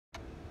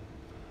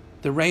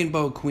The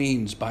Rainbow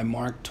Queens by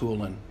Mark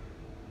Tulin.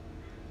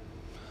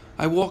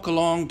 I walk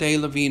along De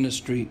La Vina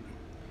Street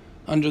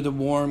under the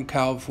warm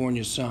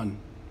California sun,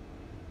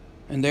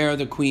 and there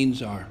the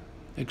queens are,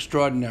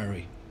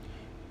 extraordinary,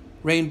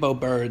 rainbow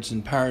birds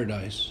in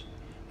paradise,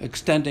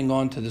 extending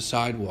onto the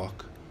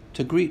sidewalk,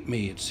 to greet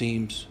me, it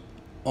seems,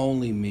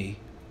 only me.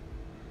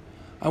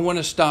 I want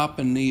to stop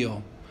and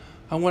kneel.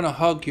 I want to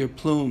hug your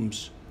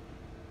plumes,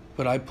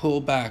 but I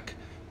pull back.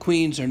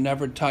 Queens are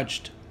never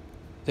touched.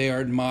 They are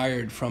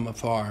admired from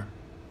afar.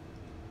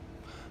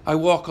 I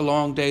walk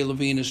along De La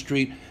Vina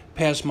Street,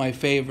 past my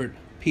favorite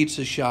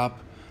pizza shop,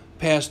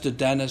 past the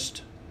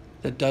dentist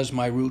that does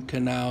my root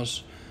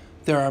canals.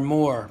 There are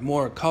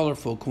more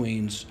colorful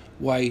queens,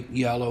 white,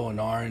 yellow, and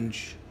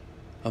orange,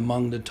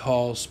 among the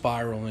tall,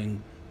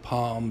 spiraling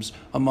palms,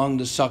 among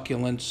the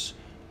succulents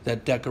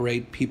that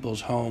decorate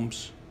people's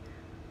homes.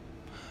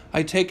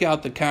 I take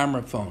out the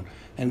camera phone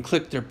and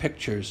click their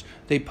pictures.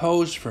 They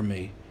pose for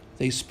me.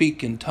 They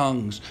speak in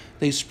tongues.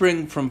 They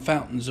spring from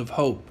fountains of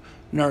hope,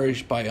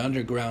 nourished by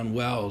underground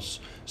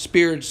wells,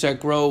 spirits that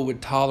grow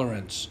with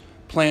tolerance,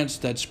 plants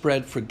that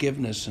spread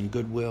forgiveness and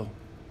goodwill.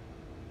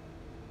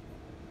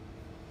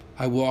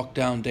 I walk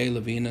down De La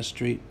Vina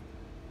Street.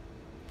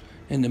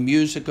 In the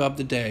music of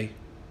the day,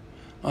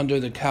 under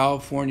the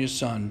California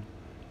sun,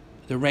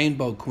 the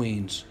rainbow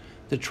queens,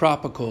 the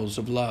tropicals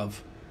of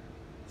love,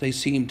 they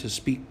seem to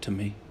speak to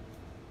me.